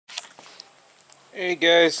Hey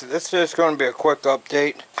guys, this is just going to be a quick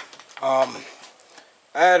update. I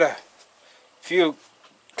had a few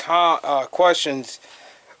questions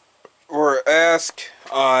were asked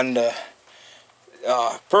on the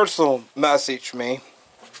personal message me,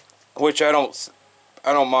 which I don't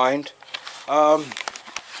mind. About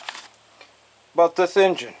this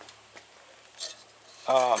engine.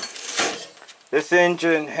 This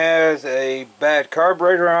engine has a bad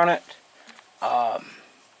carburetor on it.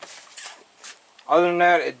 Other than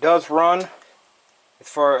that, it does run.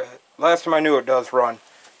 Last time I knew, it does run.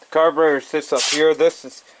 The carburetor sits up here. This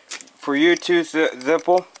is for you too,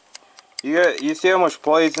 Zipple. You see how much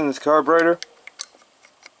plays in this carburetor?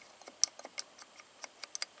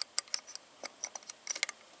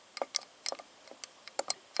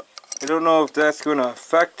 I don't know if that's going to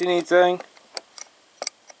affect anything,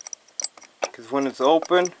 because when it's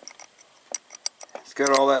open, it's got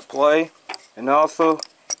all that play, and also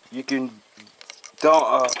you can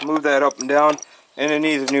move that up and down, and it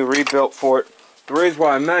needs a new rebuilt for it. The reason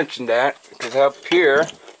why I mentioned that, because up here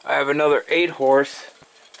I have another 8-horse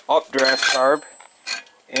updraft carb,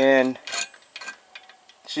 and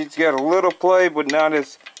she's got a little play, but not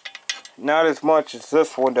as much as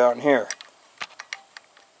this one down here.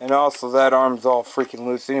 And also that arm's all freaking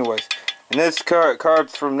loose anyways. And this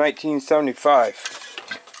carb's from 1975.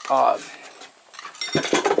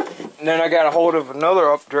 And then I got a hold of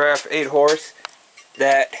another updraft 8-horse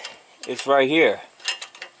that is right here,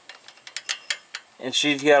 and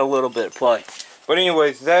she's got a little bit of play. But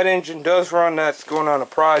anyways, that engine does run. That's going on a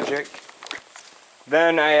project.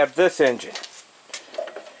 Then I have this engine,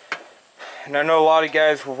 and I know a lot of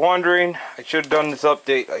guys were wondering. I should have done this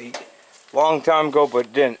update a long time ago,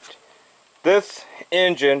 but didn't. This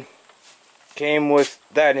engine came with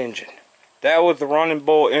that engine. That was the running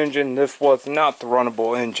bull engine. This was not the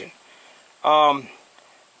runnable engine.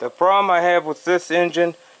 The problem I have with this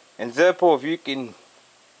engine, and Zippo, if you can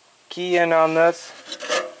key in on this,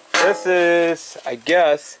 this is, I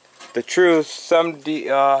guess, the true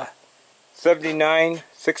 79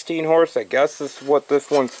 16 horse. I guess this is what this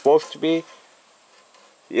one's supposed to be.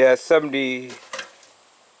 Yeah, 78.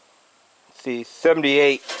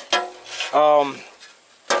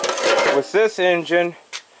 With this engine,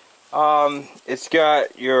 it's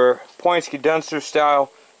got your points condenser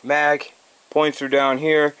style mag. Points are down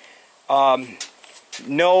here.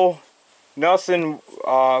 Nothing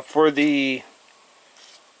for the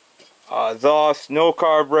exhaust, no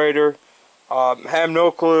carburetor. Have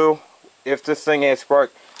no clue if this thing has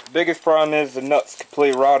spark. The biggest problem is the nuts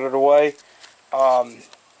completely rotted away. I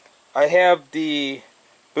have the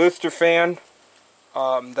booster fan.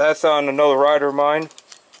 That's on another rider of mine.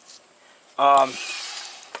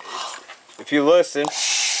 If you listen,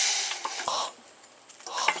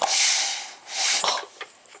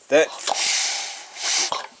 that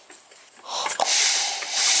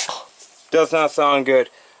does not sound good.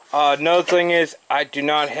 Another thing is, I do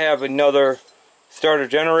not have another starter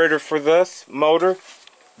generator for this motor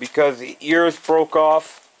because the ears broke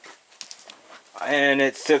off, and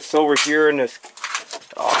it sits over here in this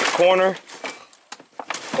corner.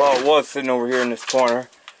 Well, it was sitting over here in this corner.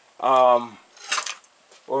 Or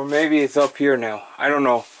maybe it's up here now. I don't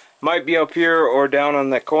know. Might be up here or down on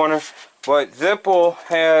that corner. But Zipple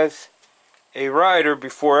has a rider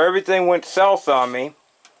before everything went south on me.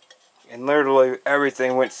 And literally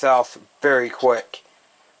everything went south very quick.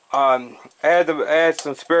 I had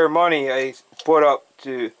some spare money I put up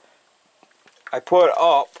to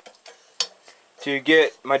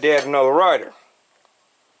get my dad another rider.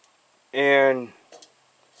 And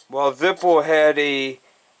well, Zipple had a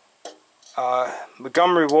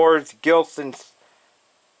Montgomery Ward's Gilson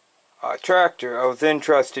tractor I was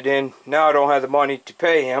interested in. Now I don't have the money to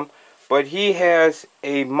pay him, but he has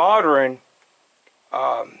a modern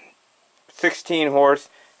 16 horse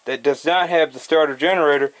that does not have the starter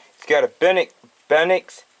generator. It's got a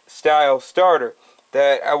Benix style starter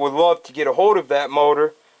that I would love to get a hold of that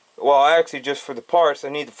motor. Well, actually just for the parts. I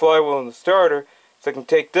need the flywheel and the starter, so I can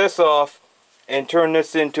take this off and turn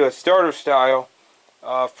this into a starter style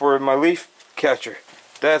for my leaf catcher.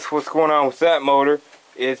 That's what's going on with that motor.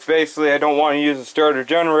 It's basically I don't want to use a starter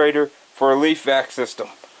generator for a leaf vac system.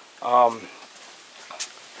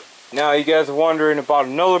 Now you guys are wondering about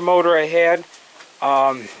another motor I had.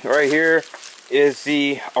 Right here is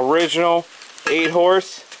the original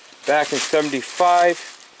 8-horse back in '75.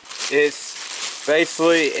 It's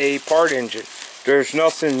basically a part engine. There's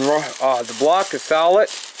nothing wrong. The block is solid.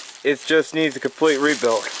 It just needs a complete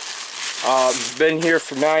rebuild. Been here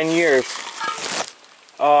for 9 years.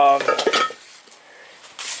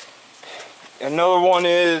 Another one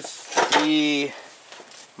is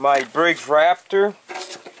My Briggs Raptor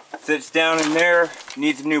sits down in there,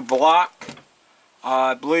 needs a new block.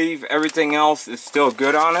 I believe everything else is still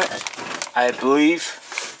good on it. I believe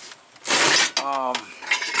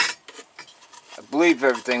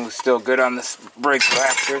everything was still good on this Briggs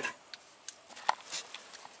Raptor.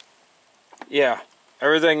 Yeah,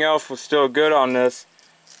 everything else was still good on this.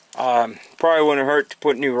 Probably wouldn't hurt to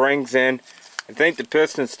put new rings in. I think the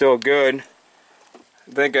piston's still good.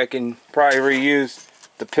 I think I can probably reuse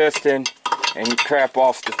the piston and crap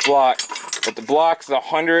off the block. But the block's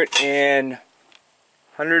 $115,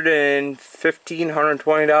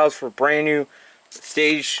 $120 for a brand new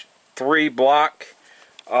stage 3 block.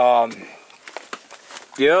 The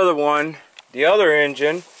other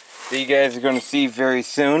engine that you guys are going to see very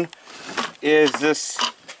soon is this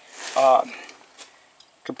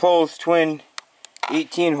Composed Twin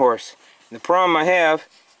 18 horse. And the problem I have,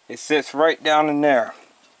 it sits right down in there.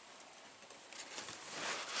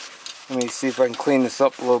 Let me see if I can clean this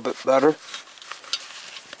up a little bit better.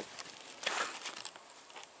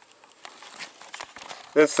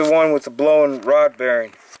 That's the one with the blowing rod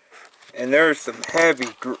bearing. And there's some heavy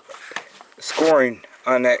scoring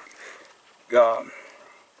on that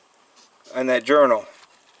journal.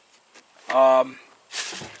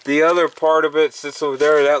 The other part of it sits over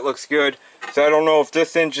there. That looks good. So I don't know if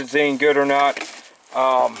this engine's any good or not.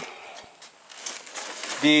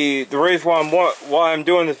 The reason why I'm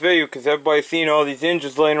doing this video, because everybody's seen all these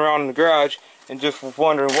engines laying around in the garage and just was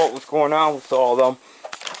wondering what was going on with all of them.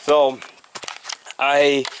 So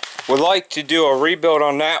I would like to do a rebuild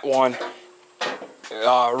on that one.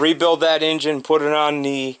 Rebuild that engine, put it on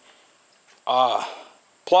the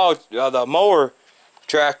the mower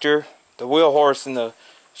tractor, the wheel horse in the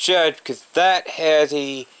shed, because that has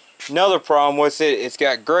another problem with it. It's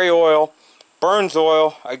got gray oil, burns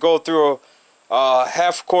oil. I go through a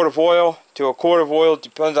half a quart of oil to a quart of oil,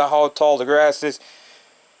 depends on how tall the grass is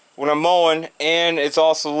when I'm mowing, and it's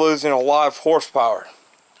also losing a lot of horsepower.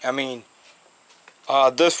 I mean,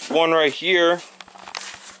 this one right here,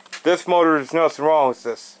 this motor, there's nothing wrong with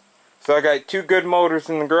this. So I got 2 good motors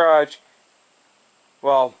in the garage.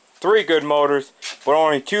 Well, 3 good motors, but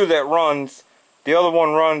only 2 that runs. The other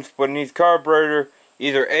one runs, but needs carburetor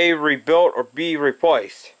either A, rebuilt, or B,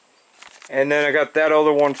 replaced. And then I got that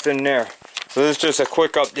other one sitting there. So this is just a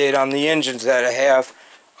quick update on the engines that I have.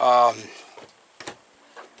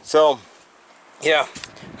 So, yeah,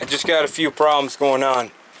 I just got a few problems going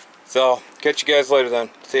on. So, catch you guys later then.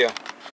 See ya.